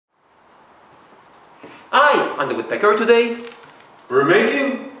Hi, on the Woodpecker today. We're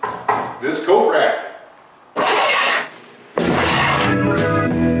making this coat rack.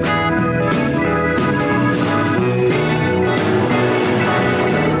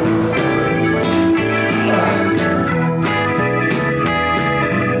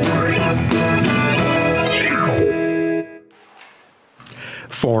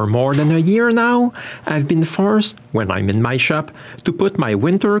 For more than a year now, I've been forced, when I'm in my shop, to put my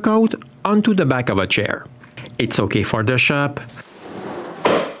winter coat onto the back of a chair. It's okay for the shop,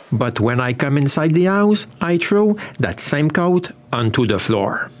 but when I come inside the house, I throw that same coat onto the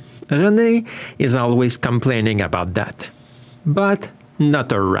floor. René is always complaining about that, but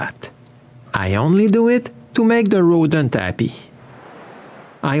not a rat. I only do it to make the rodent happy.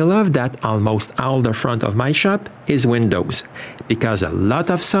 I love that almost all the front of my shop is windows, because a lot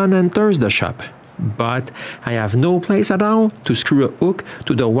of sun enters the shop. But I have no place at all to screw a hook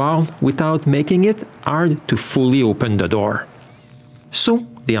to the wall without making it hard to fully open the door. So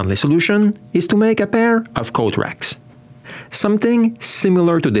the only solution is to make a pair of coat racks. Something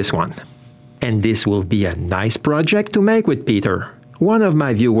similar to this one. And this will be a nice project to make with Peter, one of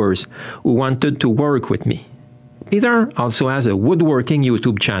my viewers who wanted to work with me. Peter also has a woodworking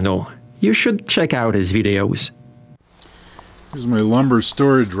YouTube channel. You should check out his videos. Here's my lumber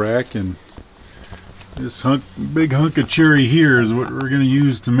storage rack, and this big hunk of cherry here is what we're going to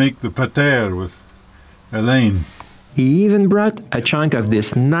use to make the patère with Alain. He even brought a chunk of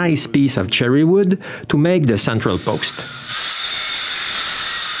this nice piece of cherry wood to make the central post.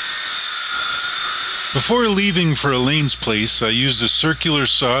 Before leaving for Alain's place, I used a circular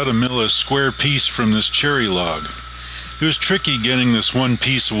saw to mill a square piece from this cherry log. It was tricky getting this one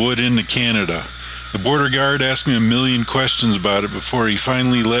piece of wood into Canada. The border guard asked me a million questions about it before he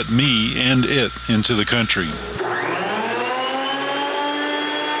finally let me and it into the country.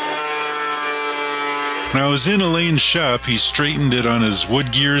 When I was in Alain's shop, he straightened it on his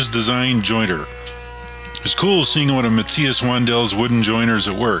Wood Gears design jointer. It was cool seeing one of Matthias Wandel's wooden jointers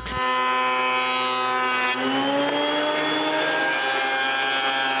at work.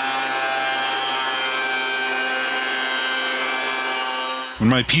 When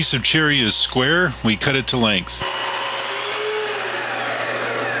my piece of cherry is square, we cut it to length.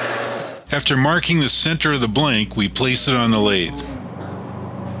 After marking the center of the blank, we place it on the lathe.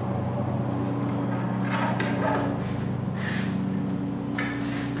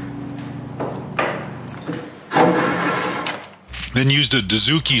 Then used a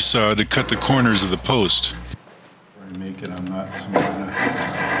Dozuki saw to cut the corners of the post.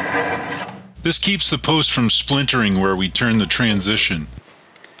 This keeps the post from splintering where we turn the transition.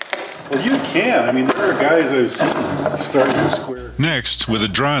 Well, you can. I mean, there are guys I've seen starting to square. Next, with a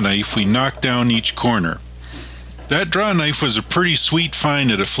draw knife, we knock down each corner. That draw knife was a pretty sweet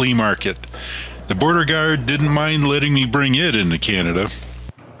find at a flea market. The border guard didn't mind letting me bring it into Canada.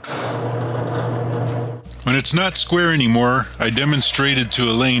 When it's not square anymore, I demonstrated to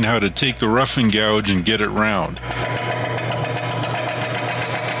Alain how to take the roughing gouge and get it round.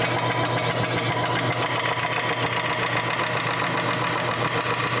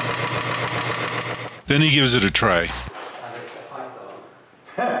 Then he gives it a try.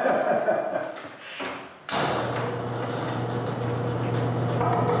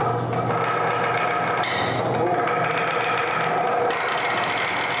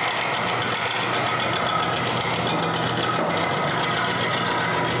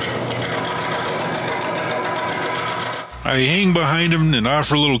 I hang behind him and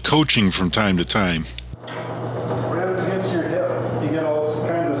offer a little coaching from time to time. Right up against your hip, you get all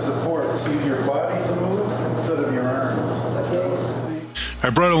kinds of support. Use your body to move instead of your arms. Okay. I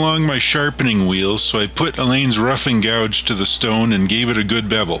brought along my sharpening wheel, so I put Alain's roughing gouge to the stone and gave it a good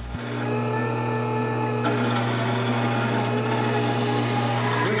bevel.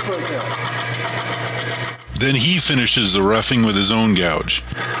 Just like that. Then he finishes the roughing with his own gouge.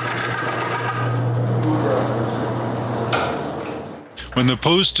 When the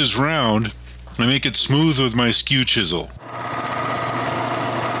post is round, I make it smooth with my skew chisel.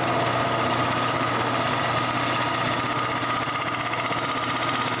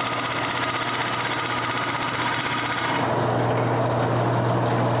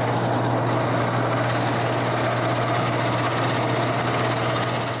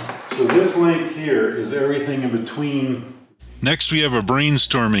 So this length here is everything in between. Next, we have a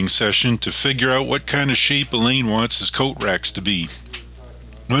brainstorming session to figure out what kind of shape Alain wants his coat racks to be.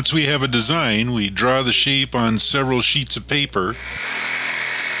 Once we have a design, we draw the shape on several sheets of paper,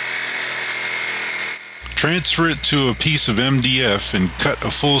 transfer it to a piece of MDF, and cut a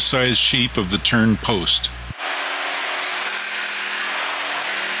full-size shape of the turned post.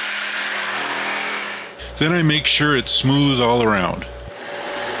 Then I make sure it's smooth all around.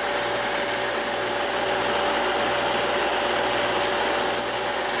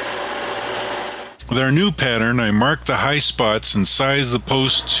 With our new pattern, I mark the high spots and size the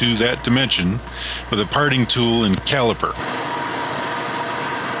post to that dimension with a parting tool and caliper.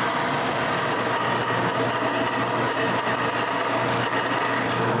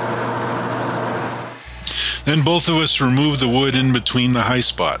 Then both of us remove the wood in between the high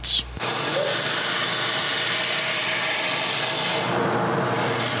spots.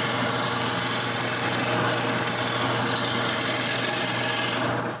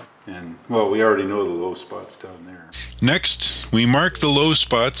 Well, we already know the low spots down there. Next, we mark the low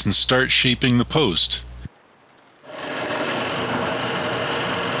spots and start shaping the post.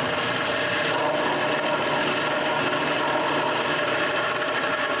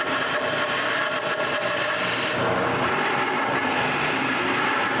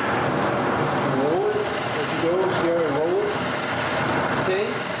 Roll it as you go. See how I roll it? Okay.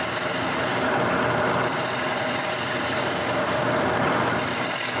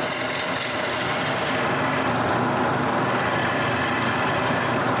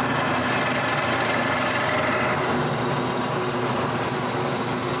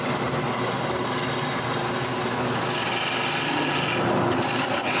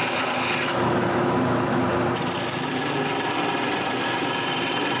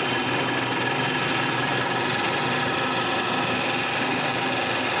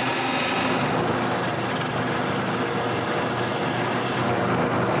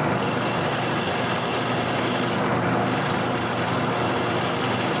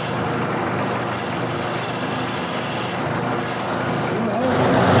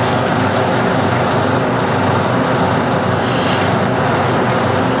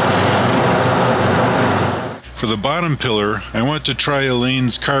 For the bottom pillar, I want to try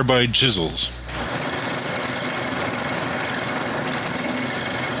Alain's carbide chisels.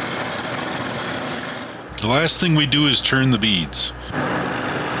 The last thing we do is turn the beads.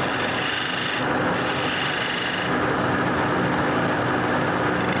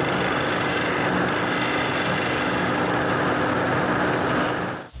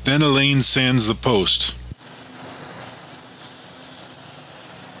 Then Alain sands the post.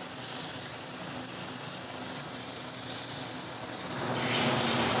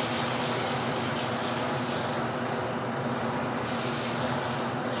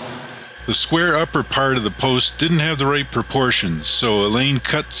 The square upper part of the post didn't have the right proportions, so Alain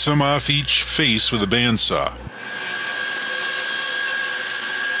cut some off each face with a bandsaw.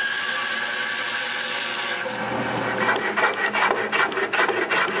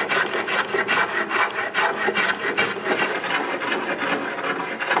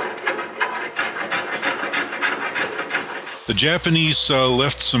 The Japanese saw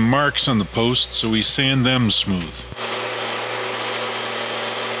left some marks on the post, so we sand them smooth.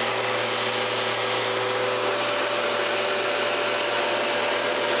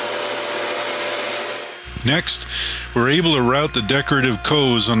 Next, we're able to route the decorative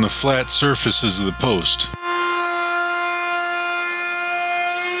cones on the flat surfaces of the post.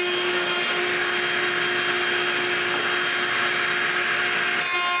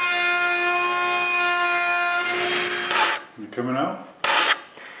 You coming out?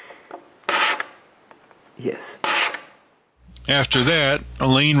 Yes. After that,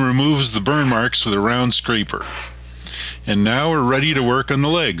 Alain removes the burn marks with a round scraper. And now we're ready to work on the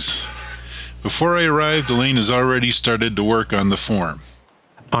legs. Before I arrived, Alain has already started to work on the form.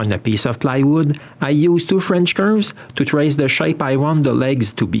 On a piece of plywood, I use 2 French curves to trace the shape I want the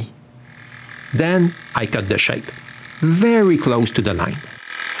legs to be. Then I cut the shape, very close to the line.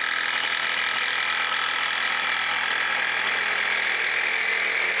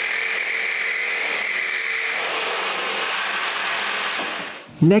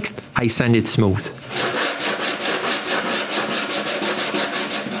 Next, I sand it smooth.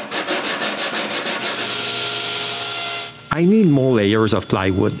 I need more layers of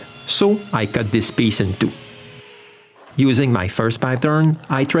plywood, so I cut this piece in 2. Using my first pattern,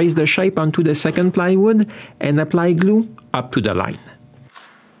 I trace the shape onto the second plywood and apply glue up to the line.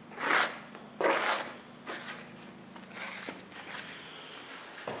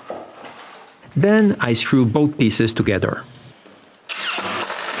 Then I screw both pieces together.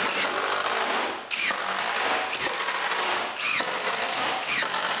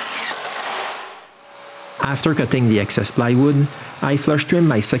 After cutting the excess plywood, I flush trim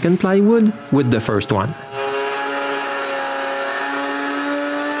my second plywood with the first one.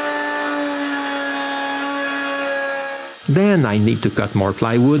 Then I need to cut more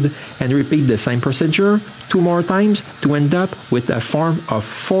plywood and repeat the same procedure 2 more times to end up with a form of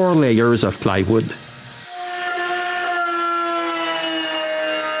 4 layers of plywood.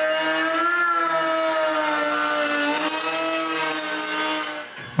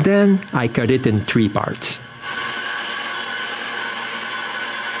 Then I cut it in 3 parts.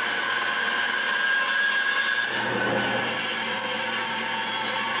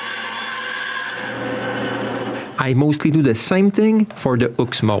 I mostly do the same thing for the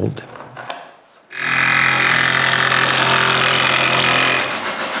hooks mold.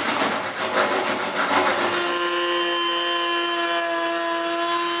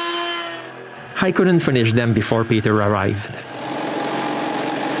 I couldn't finish them before Peter arrived.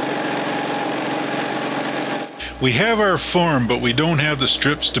 We have our form, but we don't have the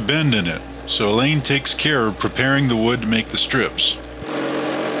strips to bend in it, so Alain takes care of preparing the wood to make the strips.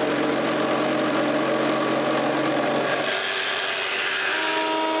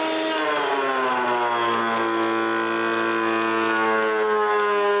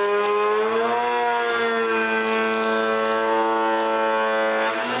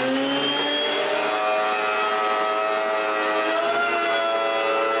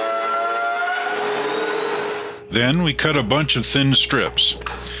 Then we cut a bunch of thin strips.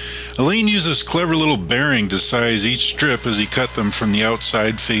 Alain used this clever little bearing to size each strip as he cut them from the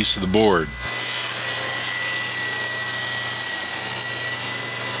outside face of the board.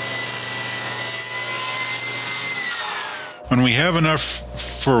 When we have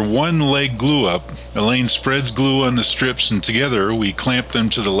enough for one leg glue up, Alain spreads glue on the strips and together we clamp them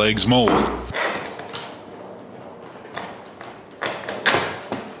to the leg's mold.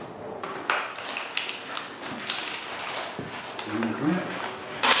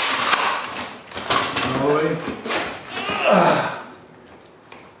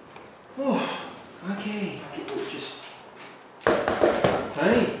 Okay, just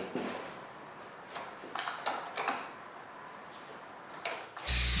tight.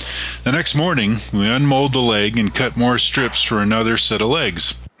 The next morning, we unmold the leg and cut more strips for another set of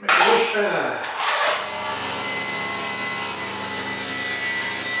legs.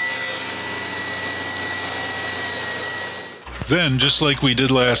 Then, just like we did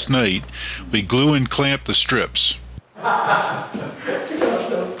last night, we glue and clamp the strips.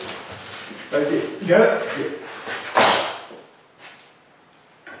 Okay, you got it? Yes.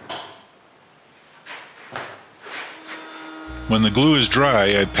 When the glue is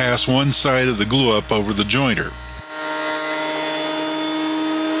dry, I pass one side of the glue up over the jointer.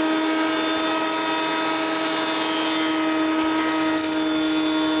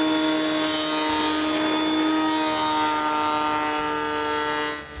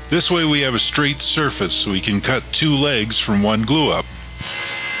 This way we have a straight surface so we can cut 2 legs from one glue up.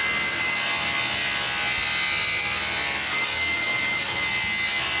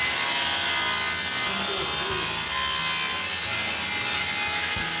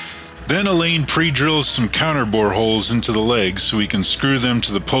 Then Alain pre-drills some counterbore holes into the legs so we can screw them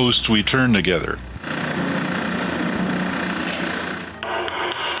to the post we turn together.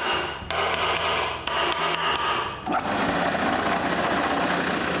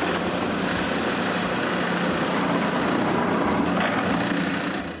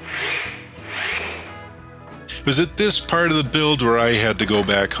 It was at this part of the build where I had to go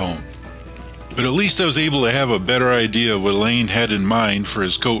back home. But at least I was able to have a better idea of what Alain had in mind for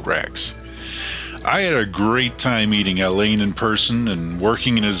his coat racks. I had a great time meeting Alain in person and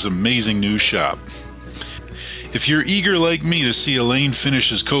working in his amazing new shop. If you're eager like me to see Alain finish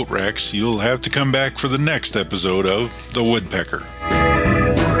his coat racks, you'll have to come back for the next episode of The Woodpecker.